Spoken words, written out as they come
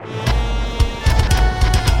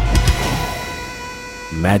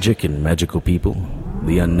Magic and magical people,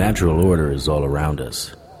 the unnatural order is all around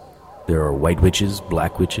us. There are white witches,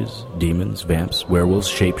 black witches, demons, vamps, werewolves,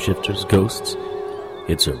 shapeshifters, ghosts.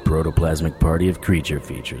 It's a protoplasmic party of creature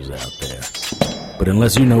features out there. But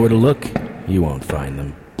unless you know where to look, you won't find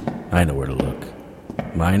them. I know where to look.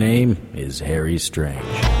 My name is Harry Strange.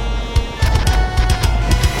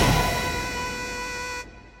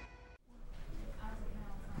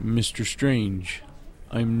 Mr. Strange,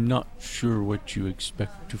 I'm not sure what you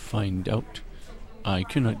expect to find out. I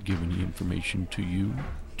cannot give any information to you,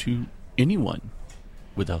 to anyone,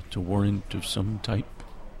 without a warrant of some type.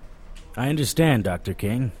 I understand, Dr.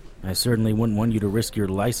 King. I certainly wouldn't want you to risk your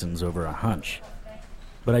license over a hunch.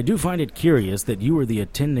 But I do find it curious that you were the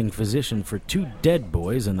attending physician for 2 dead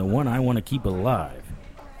boys and the one I want to keep alive.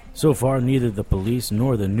 So far, neither the police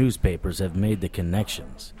nor the newspapers have made the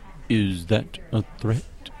connections. Is that a threat?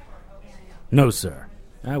 No, sir.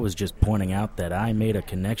 I was just pointing out that I made a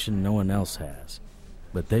connection no one else has.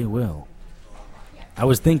 But they will. I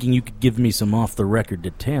was thinking you could give me some off-the-record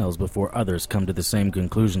details before others come to the same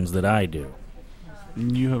conclusions that I do.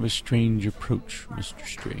 You have a strange approach, Mr.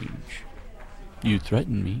 Strange. You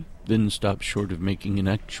threaten me, then stop short of making an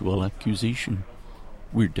actual accusation.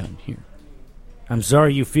 We're done here. I'm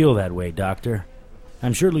sorry you feel that way, Doctor.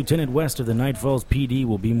 I'm sure Lieutenant West of the Night Falls PD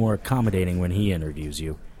will be more accommodating when he interviews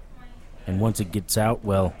you. And once it gets out,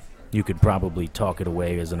 well, you could probably talk it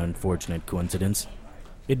away as an unfortunate coincidence.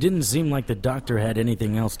 It didn't seem like the doctor had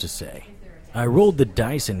anything else to say. I rolled the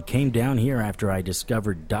dice and came down here after I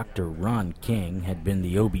discovered Dr. Ron King had been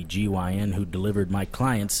the OBGYN who delivered my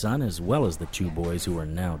client's son as well as the 2 boys who are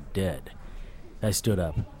now dead. I stood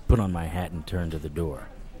up, put on my hat, and turned to the door.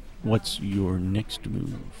 What's your next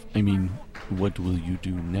move? I mean, what will you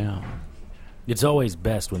do now? It's always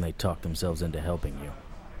best when they talk themselves into helping you.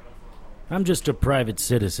 I'm just a private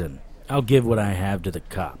citizen. I'll give what I have to the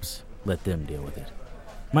cops. Let them deal with it.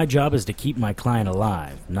 My job is to keep my client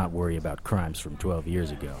alive, not worry about crimes from 12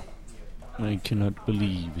 years ago. I cannot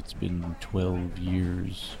believe it's been 12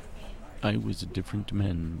 years. I was a different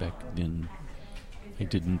man back then. I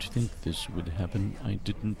didn't think this would happen. I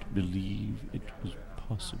didn't believe it was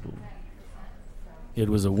possible. It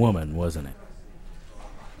was a woman, wasn't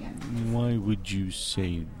it? Why would you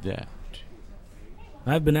say that?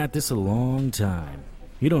 I've been at this a long time.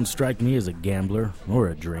 You don't strike me as a gambler or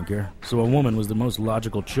a drinker, so a woman was the most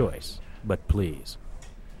logical choice. But please.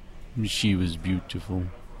 She was beautiful.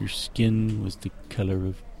 Her skin was the color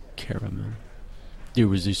of caramel. There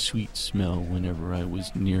was a sweet smell whenever I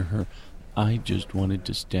was near her. I just wanted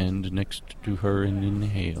to stand next to her and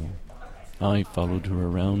inhale. I followed her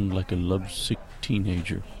around like a lovesick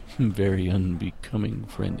teenager, very unbecoming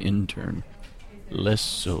for an intern. Less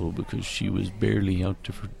so because she was barely out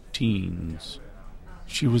of her teens.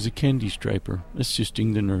 She was a candy striper,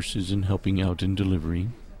 assisting the nurses and helping out in delivery.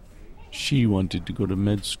 She wanted to go to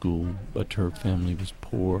med school, but her family was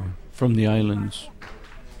poor, from the islands.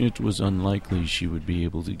 It was unlikely she would be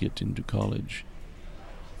able to get into college.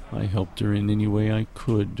 I helped her in any way I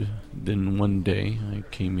could. Then one day I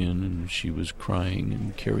came in and she was crying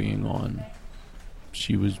and carrying on.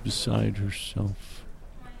 She was beside herself.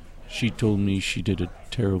 She told me she did a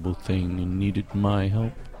terrible thing and needed my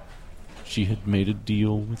help. She had made a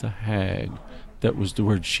deal with a hag. That was the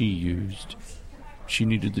word she used. She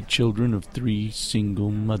needed the children of 3 single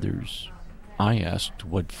mothers. I asked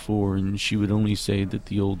what for, and she would only say that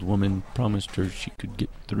the old woman promised her she could get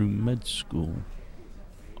through med school.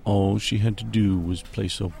 All she had to do was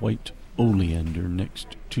place a white oleander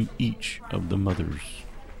next to each of the mothers.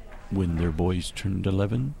 When their boys turned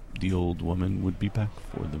 11, the old woman would be back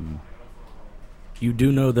for them. You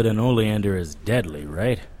do know that an oleander is deadly,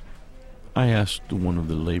 right? I asked one of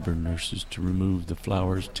the labor nurses to remove the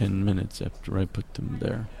flowers 10 minutes after I put them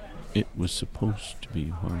there. It was supposed to be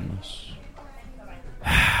harmless.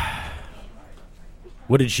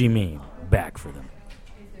 What did she mean, back for them?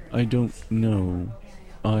 I don't know.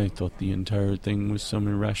 I thought the entire thing was some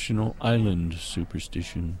irrational island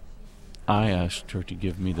superstition. I asked her to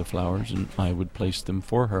give me the flowers and I would place them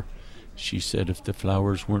for her. She said if the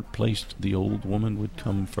flowers weren't placed, the old woman would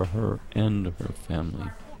come for her and her family.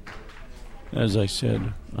 As I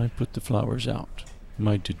said, I put the flowers out.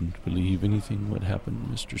 I didn't believe anything would happen,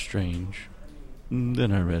 Mr. Strange.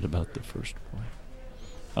 Then I read about the first boy.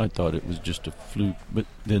 I thought it was just a fluke, but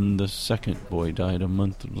then the second boy died a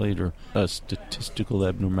month later. A statistical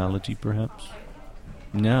abnormality, perhaps?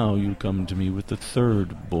 Now you come to me with the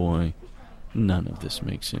third boy. None of this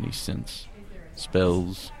makes any sense.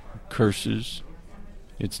 Spells, curses.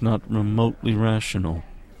 It's not remotely rational.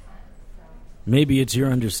 Maybe it's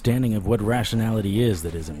your understanding of what rationality is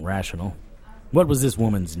that isn't rational. What was this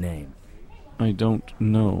woman's name? I don't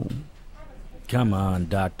know. Come on,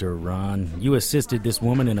 Dr. Ron. You assisted this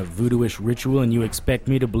woman in a voodooish ritual and you expect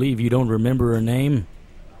me to believe you don't remember her name?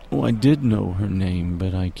 Oh, I did know her name,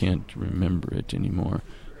 but I can't remember it anymore.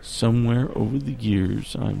 Somewhere over the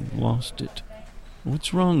years, I've lost it.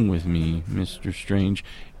 What's wrong with me, Mr. Strange?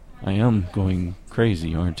 I am going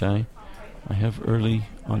crazy, aren't I? I have early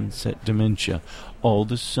onset dementia. All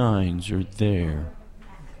the signs are there.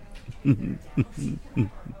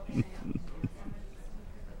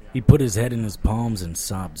 He put his head in his palms and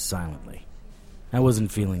sobbed silently. I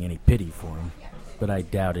wasn't feeling any pity for him, but I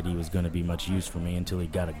doubted he was going to be much use for me until he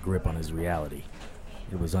got a grip on his reality.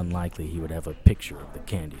 It was unlikely he would have a picture of the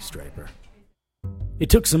candy striper. It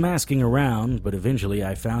took some asking around, but eventually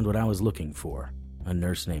I found what I was looking for, a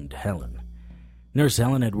nurse named Helen. Nurse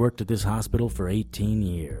Helen had worked at this hospital for 18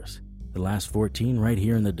 years, the last 14 right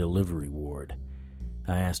here in the delivery ward.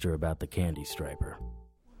 I asked her about the candy striper.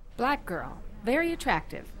 Black girl, very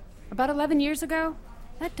attractive. About 11 years ago?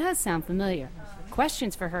 That does sound familiar.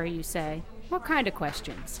 Questions for her, you say? What kind of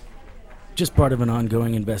questions? Just part of an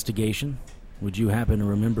ongoing investigation. Would you happen to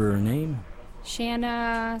remember her name?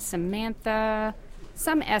 Shanna, Samantha,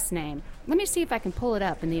 some S name. Let me see if I can pull it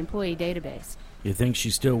up in the employee database. You think she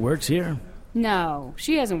still works here? No,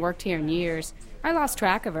 she hasn't worked here in years. I lost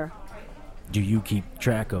track of her. Do you keep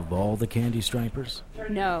track of all the candy stripers?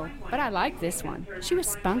 No, but I like this one. She was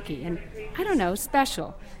spunky and, I don't know,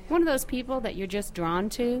 special. One of those people that you're just drawn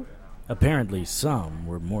to. Apparently some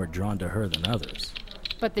were more drawn to her than others.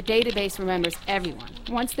 But the database remembers everyone.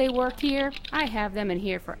 Once they worked here, I have them in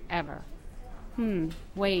here forever.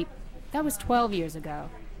 Wait, that was 12 years ago.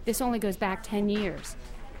 This only goes back 10 years.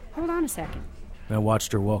 Hold on a second. I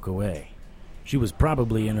watched her walk away. She was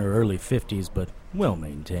probably in her early 50s, but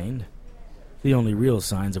well-maintained. The only real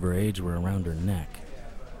signs of her age were around her neck.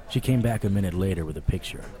 She came back a minute later with a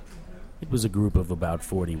picture. It was a group of about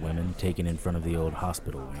 40 women taken in front of the old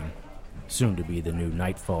hospital wing, soon to be the new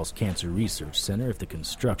Night Falls Cancer Research Center if the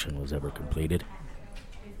construction was ever completed.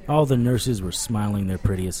 All the nurses were smiling their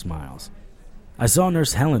prettiest smiles. I saw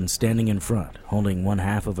Nurse Helen standing in front, holding one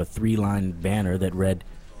half of a 3-line banner that read,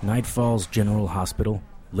 Night Falls General Hospital,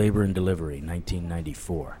 Labor and Delivery,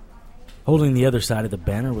 1994. Holding the other side of the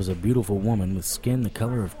banner was a beautiful woman with skin the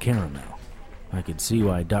color of caramel. I could see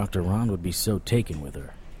why Dr. Ron would be so taken with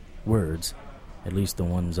her. Words, at least the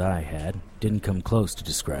ones I had, didn't come close to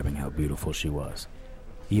describing how beautiful she was.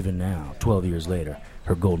 Even now, 12 years later,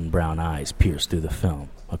 her golden brown eyes pierced through the film,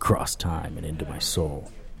 across time and into my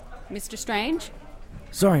soul. Mr. Strange?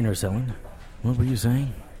 Sorry, Nurse Helen. What were you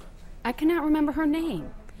saying? I cannot remember her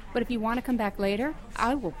name. But if you want to come back later,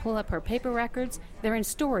 I will pull up her paper records. They're in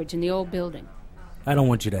storage in the old building. I don't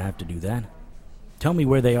want you to have to do that. Tell me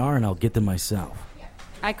where they are and I'll get them myself.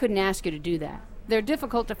 I couldn't ask you to do that. They're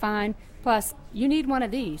difficult to find, plus you need one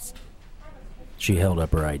of these. She held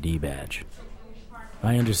up her ID badge.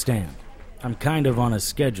 I understand. I'm kind of on a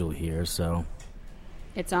schedule here, so...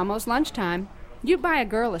 It's almost lunchtime. You buy a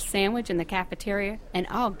girl a sandwich in the cafeteria, and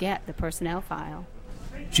I'll get the personnel file.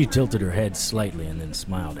 She tilted her head slightly and then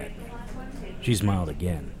smiled at me. She smiled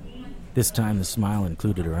again. This time the smile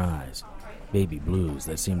included her eyes, baby blues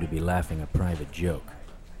that seemed to be laughing a private joke.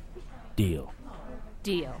 Deal.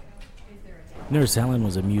 Deal. Nurse Helen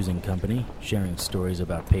was amusing company, sharing stories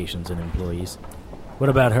about patients and employees. What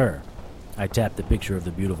about her? I tapped the picture of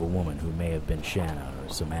the beautiful woman who may have been Shanna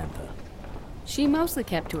or Samantha. She mostly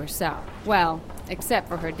kept to herself. Well, except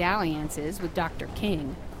for her dalliances with Dr.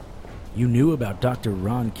 King. You knew about Dr.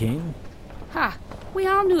 Ron King? Ha! We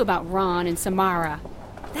all knew about Ron and Samara.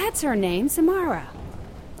 That's her name, Samara.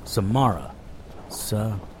 Samara.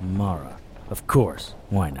 Samara. Of course.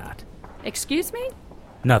 Why not? Excuse me?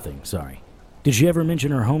 Nothing, sorry. Did she ever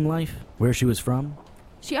mention her home life? Where she was from?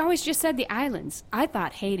 She always just said the islands. I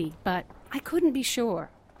thought Haiti, but I couldn't be sure.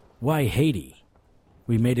 Why Haiti?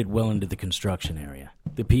 We made it well into the construction area.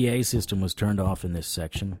 The PA system was turned off in this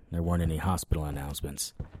section. There weren't any hospital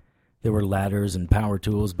announcements. There were ladders and power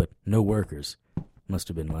tools, but no workers. Must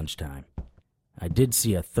have been lunchtime. I did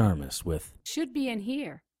see a thermos with... Should be in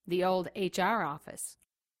here, the old HR office.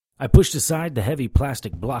 I pushed aside the heavy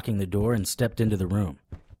plastic blocking the door and stepped into the room.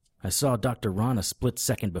 I saw Dr. Ron a split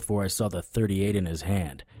second before I saw the .38 in his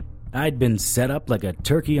hand. I'd been set up like a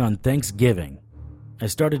turkey on Thanksgiving. I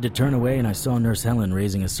started to turn away and I saw Nurse Helen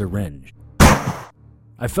raising a syringe.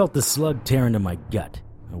 I felt the slug tear into my gut.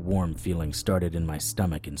 A warm feeling started in my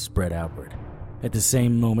stomach and spread outward. At the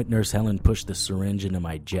same moment, Nurse Helen pushed the syringe into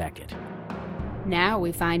my jacket. Now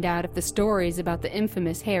we find out if the stories about the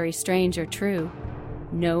infamous Harry Strange are true.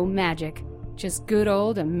 No magic, just good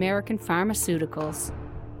old American pharmaceuticals.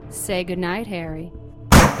 Say goodnight, Harry.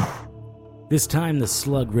 This time the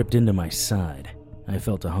slug ripped into my side. I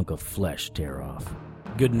felt a hunk of flesh tear off.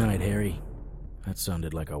 Good night, Harry. That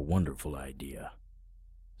sounded like a wonderful idea.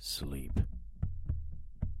 Sleep.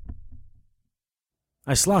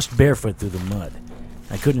 I sloshed barefoot through the mud.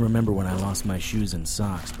 I couldn't remember when I lost my shoes and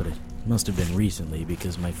socks, but it must have been recently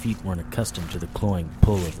because my feet weren't accustomed to the cloying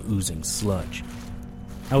pull of oozing sludge.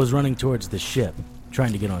 I was running towards the ship,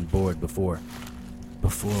 trying to get on board before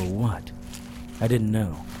what? I didn't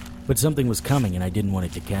know, but something was coming and I didn't want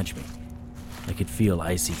it to catch me. I could feel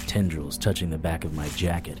icy tendrils touching the back of my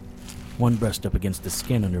jacket. One brushed up against the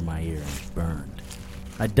skin under my ear and burned.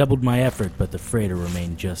 I doubled my effort, but the freighter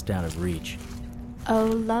remained just out of reach. Oh,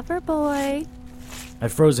 lover boy. I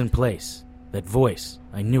froze in place. That voice,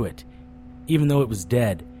 I knew it, even though it was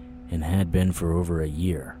dead and had been for over a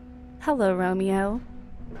year. Hello, Romeo.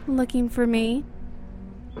 Looking for me?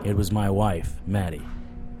 It was my wife, Maddie.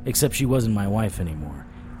 Except she wasn't my wife anymore.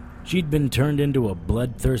 She'd been turned into a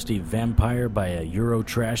bloodthirsty vampire by a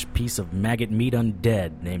Eurotrash piece of maggot meat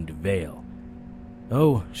undead named Vale.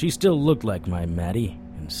 Oh, she still looked like my Maddie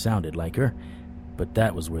and sounded like her, but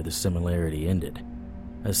that was where the similarity ended.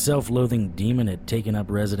 A self-loathing demon had taken up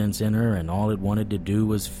residence in her, and all it wanted to do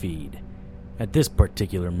was feed. At this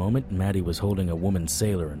particular moment, Maddie was holding a woman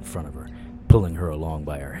sailor in front of her, pulling her along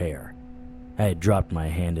by her hair. I had dropped my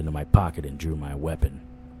hand into my pocket and drew my weapon.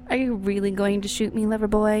 Are you really going to shoot me, lover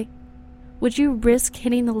boy? Would you risk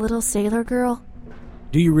hitting the little sailor girl?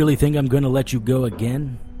 Do you really think I'm going to let you go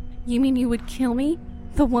again? You mean you would kill me?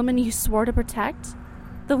 The woman you swore to protect?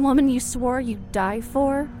 The woman you swore you'd die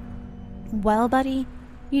for? Well, buddy,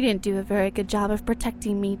 you didn't do a very good job of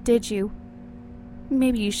protecting me, did you?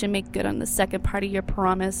 Maybe you should make good on the second part of your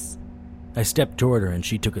promise. I stepped toward her and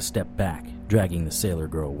she took a step back, dragging the sailor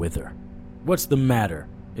girl with her. What's the matter?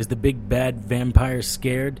 Is the big bad vampire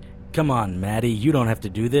scared? Come on, Maddie, you don't have to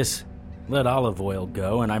do this. Let Olive Oil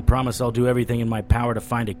go, and I promise I'll do everything in my power to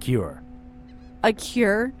find a cure. A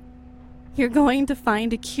cure? You're going to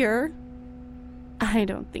find a cure? I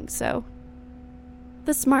don't think so.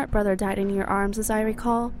 The smart brother died in your arms, as I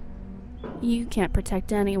recall. You can't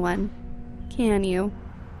protect anyone, can you?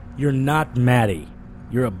 You're not Maddie.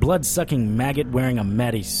 You're a blood-sucking maggot wearing a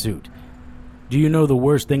Maddie suit. Do you know the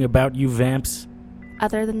worst thing about you, vamps?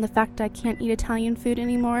 Other than the fact I can't eat Italian food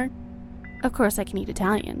anymore? Of course I can eat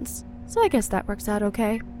Italians, so I guess that works out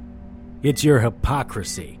okay. It's your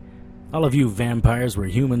hypocrisy. All of you vampires were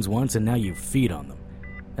humans once and now you feed on them.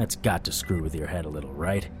 That's got to screw with your head a little,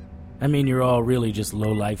 right? I mean, you're all really just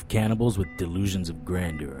low-life cannibals with delusions of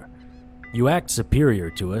grandeur. You act superior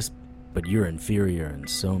to us, but you're inferior in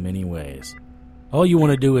so many ways. All you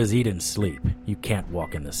want to do is eat and sleep. You can't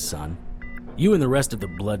walk in the sun. You and the rest of the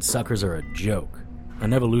bloodsuckers are a joke.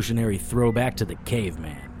 An evolutionary throwback to the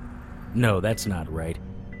caveman. No, that's not right.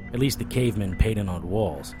 At least the cavemen painted on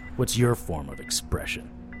walls. What's your form of expression?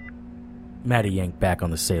 Maddie yanked back on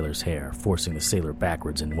the sailor's hair, forcing the sailor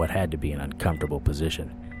backwards in what had to be an uncomfortable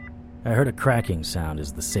position. I heard a cracking sound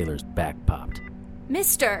as the sailor's back popped.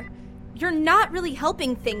 Mister, you're not really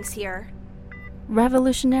helping things here.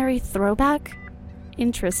 Revolutionary throwback?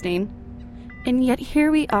 Interesting. And yet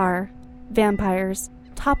here we are, vampires,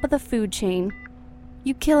 top of the food chain.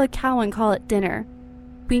 You kill a cow and call it dinner.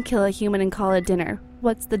 We kill a human and call it dinner.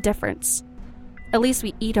 What's the difference? At least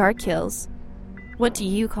we eat our kills. What do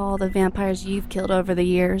you call the vampires you've killed over the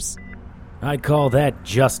years? I call that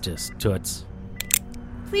justice, Toots.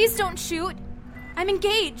 Please don't shoot. I'm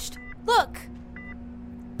engaged. Look.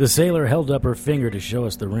 The sailor held up her finger to show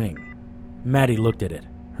us the ring. Maddie looked at it,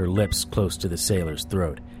 her lips close to the sailor's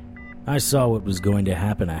throat. I saw what was going to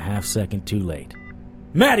happen a half-second too late.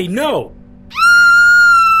 Maddie, no!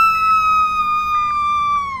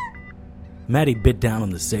 Maddie bit down on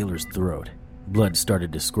the sailor's throat. Blood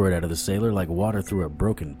started to squirt out of the sailor like water through a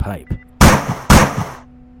broken pipe.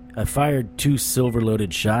 I fired 2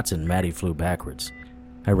 silver-loaded shots and Maddie flew backwards.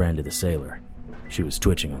 I ran to the sailor. She was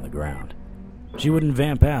twitching on the ground. She wouldn't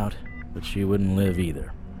vamp out, but she wouldn't live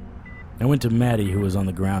either. I went to Maddie, who was on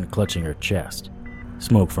the ground clutching her chest.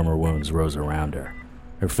 Smoke from her wounds rose around her.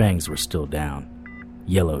 Her fangs were still down.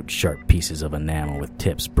 Yellowed, sharp pieces of enamel with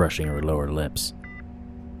tips brushing her lower lips.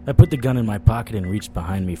 I put the gun in my pocket and reached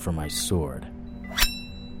behind me for my sword.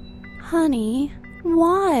 Honey,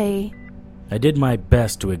 why? I did my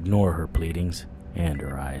best to ignore her pleadings and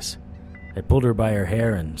her eyes. I pulled her by her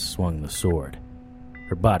hair and swung the sword.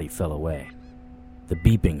 Her body fell away. The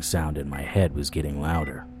beeping sound in my head was getting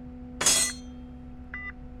louder.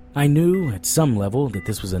 I knew, at some level, that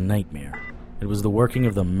this was a nightmare. It was the working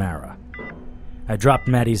of the Mara. I dropped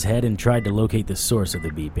Maddie's head and tried to locate the source of the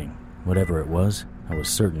beeping. Whatever it was, I was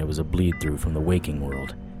certain it was a bleed-through from the waking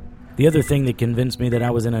world. The other thing that convinced me that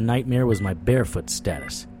I was in a nightmare was my barefoot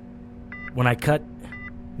status. When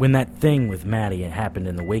that thing with Maddie happened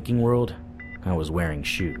in the waking world, I was wearing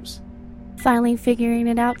shoes. Finally figuring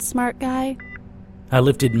it out, smart guy? I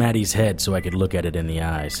lifted Maddie's head so I could look at it in the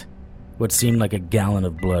eyes. What seemed like a gallon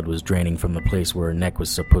of blood was draining from the place where her neck was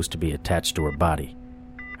supposed to be attached to her body.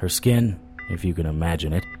 Her skin, if you can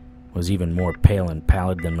imagine it, was even more pale and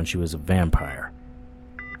pallid than when she was a vampire.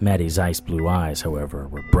 Maddie's ice blue eyes, however,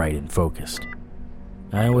 were bright and focused.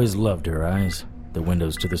 I always loved her eyes, the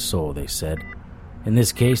windows to the soul, they said. In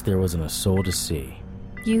this case, there wasn't a soul to see.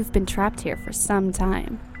 You've been trapped here for some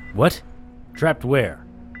time. What? Trapped where?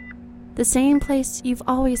 The same place you've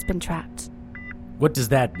always been trapped. What does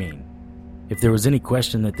that mean? If there was any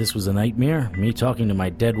question that this was a nightmare, me talking to my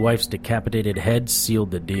dead wife's decapitated head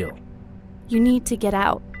sealed the deal. You need to get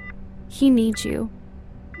out. He needs you.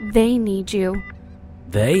 They need you.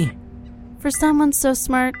 They? For someone so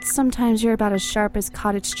smart, sometimes you're about as sharp as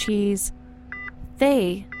cottage cheese.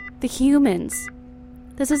 They, the humans.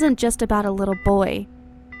 This isn't just about a little boy.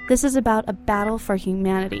 This is about a battle for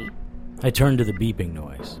humanity. I turned to the beeping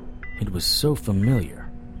noise. It was so familiar.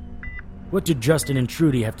 What did Justin and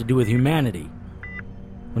Trudy have to do with humanity?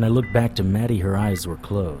 When I looked back to Maddie, her eyes were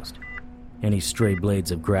closed. Any stray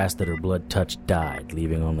blades of grass that her blood touched died,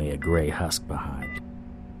 leaving only a gray husk behind.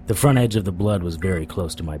 The front edge of the blood was very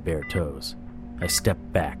close to my bare toes. I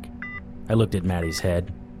stepped back. I looked at Maddie's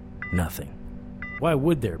head. Nothing. Why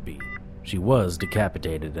would there be? She was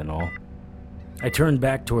decapitated and all. I turned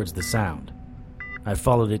back towards the sound. I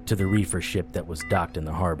followed it to the reefer ship that was docked in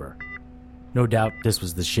the harbor. No doubt this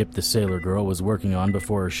was the ship the sailor girl was working on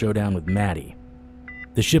before her showdown with Maddie.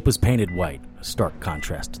 The ship was painted white, a stark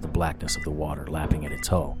contrast to the blackness of the water lapping at its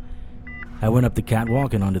hull. I went up the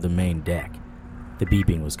catwalk and onto the main deck. The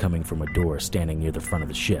beeping was coming from a door standing near the front of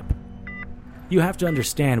the ship. You have to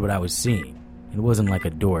understand what I was seeing. It wasn't like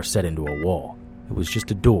a door set into a wall. It was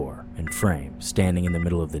just a door and frame standing in the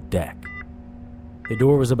middle of the deck. The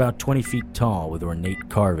door was about 20 feet tall with ornate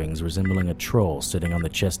carvings resembling a troll sitting on the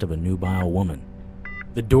chest of a nubile woman.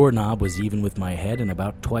 The doorknob was even with my head and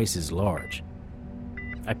about twice as large.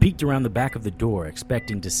 I peeked around the back of the door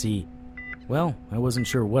expecting to see, well, I wasn't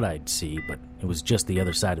sure what I'd see, but it was just the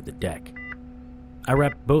other side of the deck. I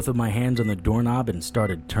wrapped both of my hands on the doorknob and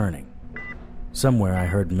started turning. Somewhere I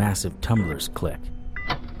heard massive tumblers click.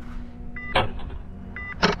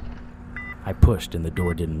 I pushed and the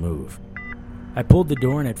door didn't move. I pulled the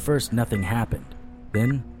door and at first nothing happened.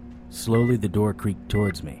 Then, slowly the door creaked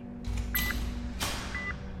towards me.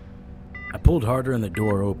 I pulled harder and the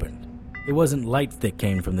door opened. It wasn't light that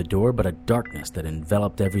came from the door, but a darkness that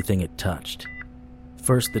enveloped everything it touched.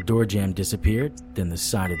 First the door jamb disappeared, then the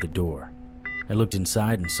side of the door. I looked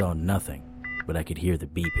inside and saw nothing, but I could hear the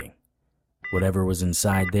beeping. Whatever was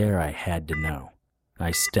inside there, I had to know.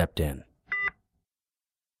 I stepped in.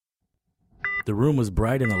 The room was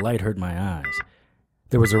bright and the light hurt my eyes.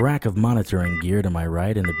 There was a rack of monitoring gear to my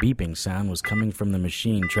right, and the beeping sound was coming from the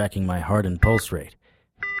machine tracking my heart and pulse rate.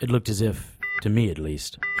 It looked as if, to me at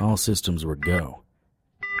least, all systems were go.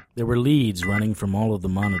 There were leads running from all of the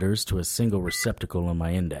monitors to a single receptacle on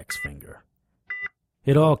my index finger.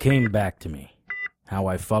 It all came back to me. How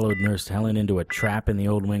I followed Nurse Helen into a trap in the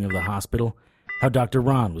old wing of the hospital. How Dr.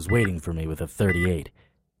 Ron was waiting for me with a .38.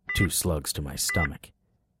 2 slugs to my stomach.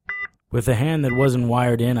 With a hand that wasn't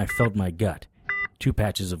wired in, I felt my gut. 2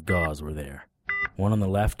 patches of gauze were there. One on the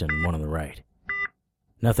left and one on the right.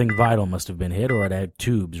 Nothing vital must have been hit, or I'd had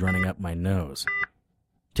tubes running up my nose.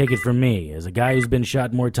 Take it from me, as a guy who's been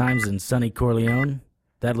shot more times than Sonny Corleone,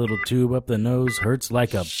 that little tube up the nose hurts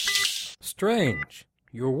like a... Strange.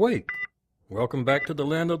 You're awake. Welcome back to the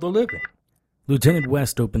land of the living. Lieutenant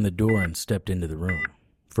West opened the door and stepped into the room.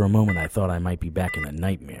 For a moment I thought I might be back in a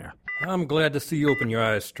nightmare. I'm glad to see you open your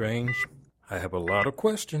eyes, Strange. I have a lot of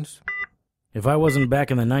questions. If I wasn't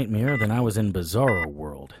back in the nightmare, then I was in Bizarro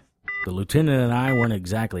World. The lieutenant and I weren't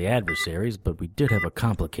exactly adversaries, but we did have a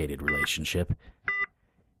complicated relationship.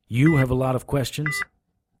 You have a lot of questions?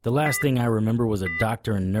 The last thing I remember was a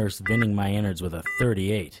doctor and nurse venting my innards with a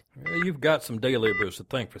 .38. You've got some day laborers to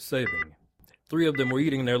thank for saving you. 3 of them were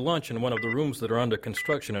eating their lunch in one of the rooms that are under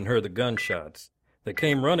construction and heard the gunshots. They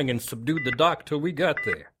came running and subdued the doc till we got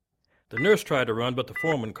there. The nurse tried to run, but the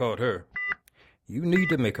foreman caught her. You need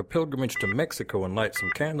to make a pilgrimage to Mexico and light some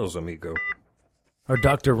candles, amigo. Are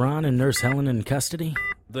Dr. Ron and Nurse Helen in custody?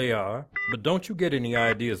 They are, but don't you get any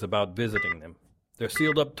ideas about visiting them. They're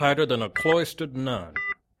sealed up tighter than a cloistered nun,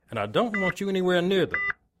 and I don't want you anywhere near them.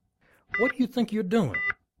 What do you think you're doing?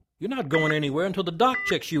 You're not going anywhere until the doc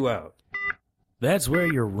checks you out. That's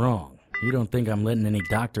where you're wrong. You don't think I'm letting any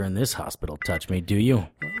doctor in this hospital touch me, do you?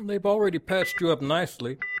 Well, they've already patched you up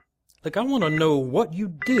nicely. Look, I want to know what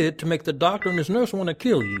you did to make the doctor and his nurse want to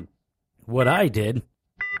kill you. What I did?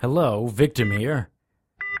 Hello, victim here.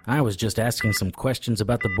 I was just asking some questions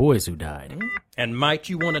about the boys who died. And might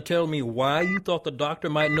you want to tell me why you thought the doctor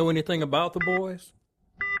might know anything about the boys?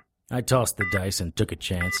 I tossed the dice and took a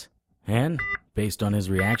chance. And, based on his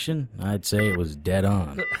reaction, I'd say it was dead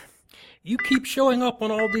on. You keep showing up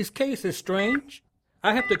on all these cases, Strange.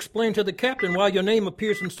 I have to explain to the captain why your name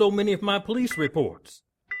appears in so many of my police reports.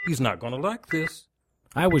 He's not going to like this.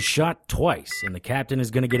 I was shot twice, and the captain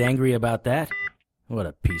is going to get angry about that? What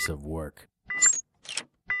a piece of work.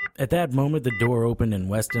 At that moment, the door opened and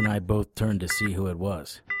West and I both turned to see who it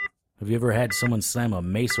was. Have you ever had someone slam a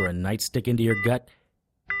mace or a nightstick into your gut?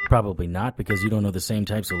 Probably not, because you don't know the same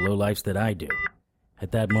types of lowlifes that I do.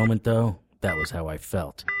 At that moment, though, that was how I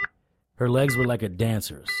felt. Her legs were like a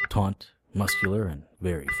dancer's, taut, muscular, and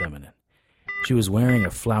very feminine. She was wearing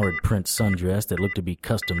a flowered print sundress that looked to be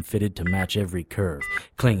custom-fitted to match every curve,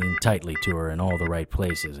 clinging tightly to her in all the right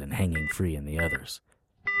places and hanging free in the others.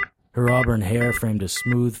 Her auburn hair framed a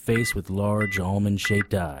smooth face with large,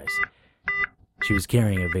 almond-shaped eyes. She was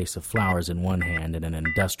carrying a vase of flowers in one hand and an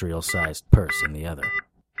industrial-sized purse in the other.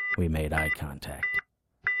 We made eye contact.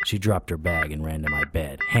 She dropped her bag and ran to my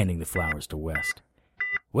bed, handing the flowers to West.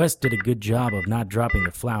 West did a good job of not dropping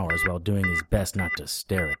the flowers while doing his best not to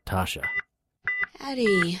stare at Tasha.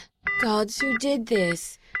 Daddy, gods, who did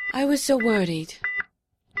this? I was so worried.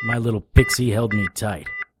 My little pixie held me tight,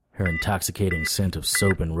 her intoxicating scent of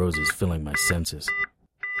soap and roses filling my senses.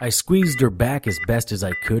 I squeezed her back as best as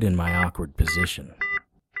I could in my awkward position.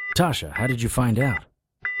 Tasha, how did you find out?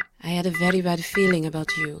 I had a very bad feeling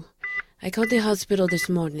about you. I called the hospital this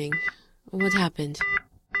morning. What happened?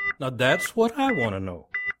 Now that's what I want to know.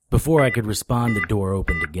 Before I could respond, the door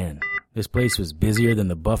opened again. This place was busier than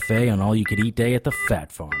the buffet on all-you-could-eat day at the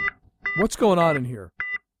Fat Farm. What's going on in here?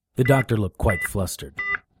 The doctor looked quite flustered.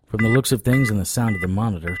 From the looks of things and the sound of the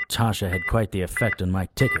monitor, Tasha had quite the effect on my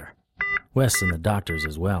ticker. West and the doctors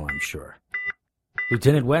as well, I'm sure.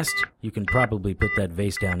 Lieutenant West, you can probably put that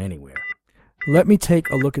vase down anywhere. Let me take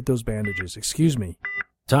a look at those bandages. Excuse me.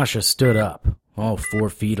 Tasha stood up, all 4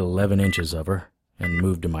 feet 11 inches of her, and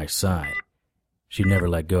moved to my side. She never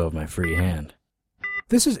let go of my free hand.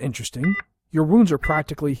 This is interesting. Your wounds are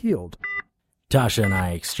practically healed. Tasha and I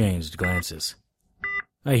exchanged glances.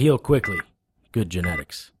 I heal quickly. Good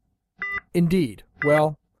genetics. Indeed.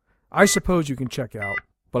 Well, I suppose you can check out,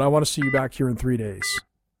 but I want to see you back here in 3 days.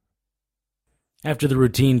 After the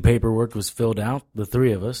routine paperwork was filled out, the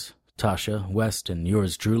three of us, Tasha, West, and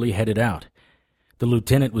yours truly, headed out. The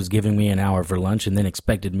lieutenant was giving me an hour for lunch and then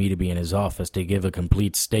expected me to be in his office to give a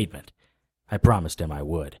complete statement. I promised him I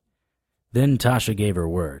would. Then Tasha gave her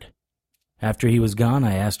word. After he was gone,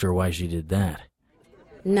 I asked her why she did that.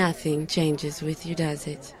 Nothing changes with you, does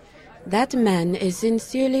it? That man is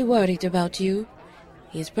sincerely worried about you.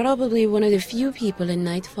 He is probably one of the few people in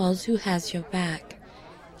Night Falls who has your back.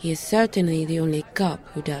 He is certainly the only cop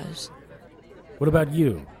who does. What about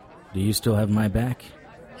you? Do you still have my back?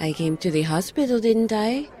 I came to the hospital, didn't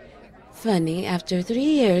I? Funny, after 3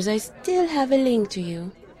 years, I still have a link to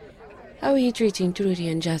you. How are you treating Trudy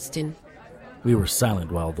and Justin? We were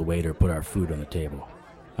silent while the waiter put our food on the table.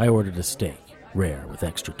 I ordered a steak, rare with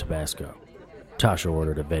extra Tabasco. Tasha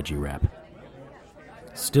ordered a veggie wrap.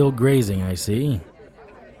 Still grazing, I see.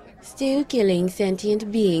 Still killing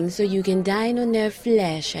sentient beings so you can dine on their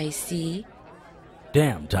flesh, I see.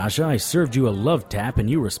 Damn, Tasha, I served you a love tap and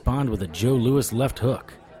you respond with a Joe Louis left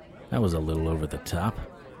hook. That was a little over the top.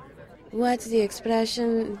 What's the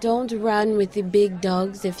expression? Don't run with the big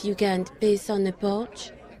dogs if you can't piss on the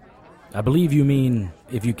porch? I believe you mean,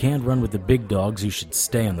 if you can't run with the big dogs, you should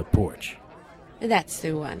stay on the porch. That's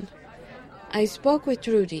the one. I spoke with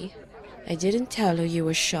Trudy. I didn't tell her you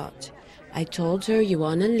were shot. I told her you were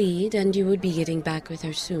on a lead and you would be getting back with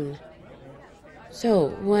her soon. So,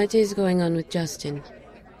 what is going on with Justin?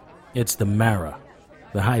 It's the Mara.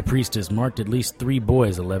 The High Priestess marked at least 3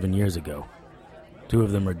 boys 11 years ago. 2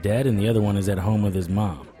 of them are dead and the other one is at home with his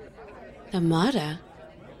mom. The Mara?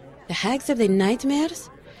 The hags of the nightmares?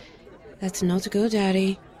 That's not good,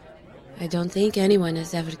 Daddy. I don't think anyone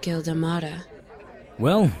has ever killed a Mara.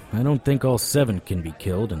 Well, I don't think all 7 can be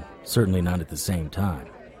killed, and certainly not at the same time.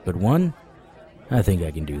 But 1? I think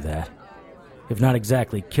I can do that. If not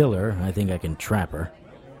exactly kill her, I think I can trap her.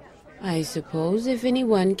 I suppose if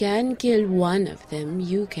anyone can kill one of them,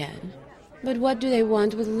 you can. But what do they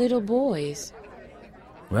want with little boys?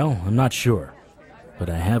 Well, I'm not sure, but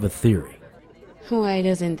I have a theory. Why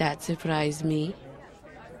doesn't that surprise me?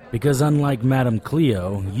 Because unlike Madame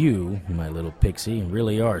Cleo, you, my little pixie,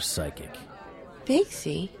 really are psychic.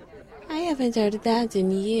 Pixie? I haven't heard that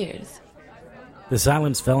in years. The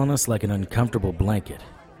silence fell on us like an uncomfortable blanket,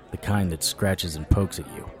 the kind that scratches and pokes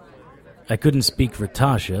at you. I couldn't speak for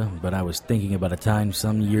Tasha, but I was thinking about a time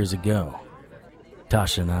some years ago.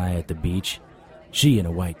 Tasha and I at the beach, she in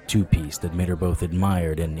a white two-piece that made her both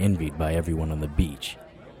admired and envied by everyone on the beach.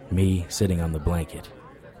 Me sitting on the blanket,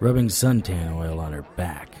 rubbing suntan oil on her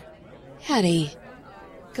back. Harry,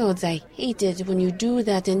 gods, I hate it when you do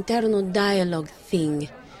that internal dialogue thing.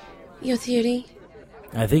 Your theory?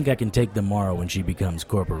 I think I can take the Mara when she becomes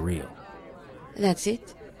corporeal. That's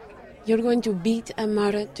it? You're going to beat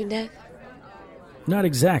Amara to death? Not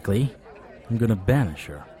exactly. I'm gonna banish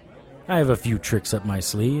her. I have a few tricks up my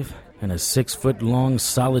sleeve, and a 6-foot-long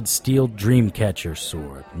solid steel dreamcatcher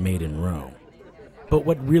sword made in Rome. But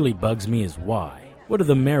what really bugs me is why. What do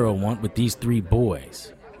the Marrow want with these 3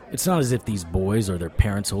 boys? It's not as if these boys or their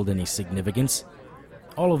parents hold any significance.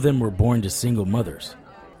 All of them were born to single mothers.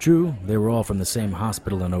 True, they were all from the same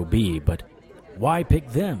hospital in OB, but why pick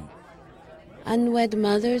them? Unwed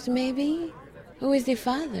mothers, maybe? Who is the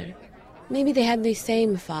father? Maybe they had the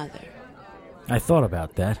same father. I thought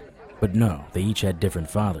about that, but no, they each had different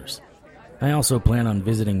fathers. I also plan on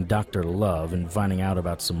visiting Dr. Love and finding out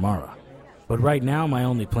about Samara. But right now, my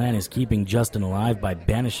only plan is keeping Justin alive by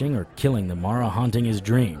banishing or killing the Mara haunting his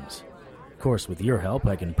dreams. Of course, with your help,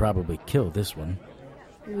 I can probably kill this one.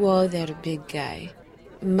 Whoa there, big guy.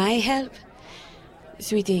 My help?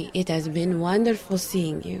 Sweetie, it has been wonderful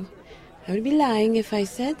seeing you. I would be lying if I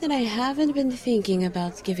said that I haven't been thinking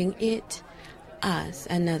about giving us,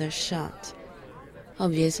 another shot.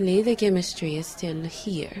 Obviously, the chemistry is still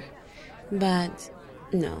here. But,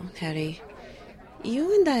 no, Harry.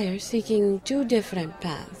 You and I are seeking 2 different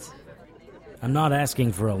paths. I'm not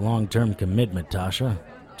asking for a long-term commitment, Tasha.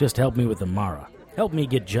 Just help me with the Mara. Help me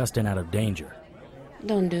get Justin out of danger.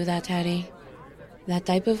 Don't do that, Harry. That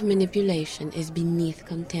type of manipulation is beneath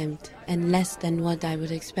contempt and less than what I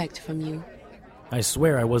would expect from you. I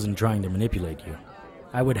swear I wasn't trying to manipulate you.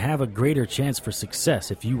 I would have a greater chance for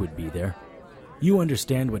success if you would be there. You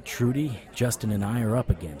understand what Trudy, Justin, and I are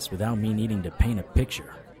up against without me needing to paint a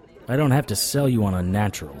picture. I don't have to sell you on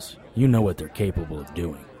unnaturals. You know what they're capable of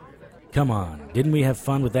doing. Come on, didn't we have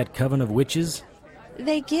fun with that coven of witches?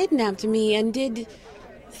 They kidnapped me and did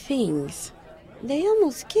things. They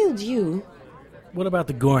almost killed you. What about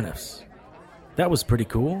the Gorniffs? That was pretty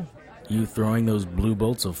cool. You throwing those blue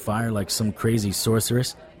bolts of fire like some crazy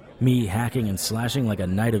sorceress, me hacking and slashing like a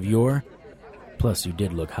knight of yore. Plus, you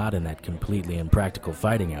did look hot in that completely impractical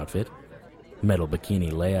fighting outfit. Metal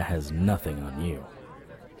Bikini Leia has nothing on you.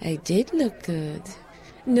 I did look good.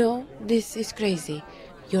 No, this is crazy.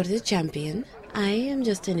 You're the champion. I am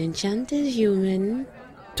just an enchanted human.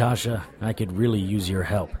 Tasha, I could really use your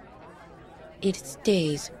help. It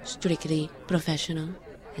stays strictly professional.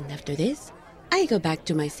 And after this, I go back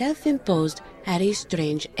to my self-imposed Harry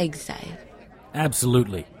Strange exile.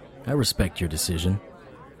 Absolutely. I respect your decision.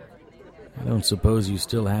 I don't suppose you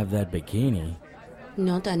still have that bikini.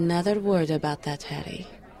 Not another word about that, Harry.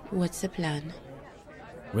 What's the plan?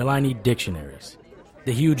 Well, I need dictionaries.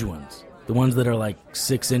 The huge ones. The ones that are like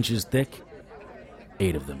 6 inches thick.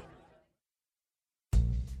 8 of them.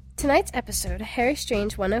 Tonight's episode, Harry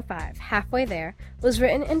Strange 105, Halfway There, was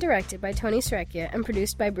written and directed by Tony Serecchia and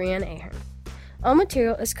produced by Brianne Ahern. All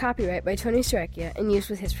material is copyright by Tony Serecchia and used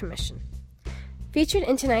with his permission. Featured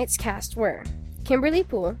in tonight's cast were Kimberly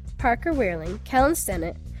Poole, Parker Wehrling, Kellen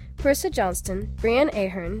Stennett, Marissa Johnston, Brianne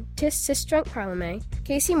Ahern, Tis Sistrunk Parlame,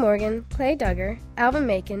 Casey Morgan, Clay Duggar, Alvin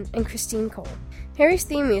Macon, and Christine Cole. Harry's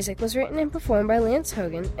theme music was written and performed by Lance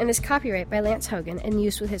Hogan and is copyright by Lance Hogan and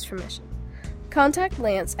used with his permission. Contact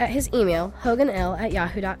Lance at his email,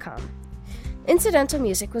 hoganl@yahoo.com. Incidental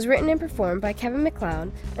music was written and performed by Kevin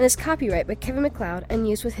MacLeod and is copyright by Kevin MacLeod and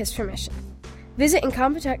used with his permission. Visit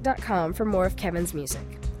Incompetech.com for more of Kevin's music.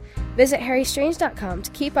 Visit HarryStrange.com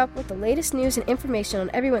to keep up with the latest news and information on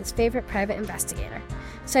everyone's favorite private investigator.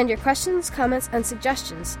 Send your questions, comments, and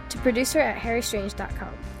suggestions to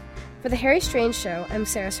producer@HarryStrange.com. For The Harry Strange Show, I'm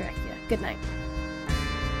Sarah Serecchia. Good night.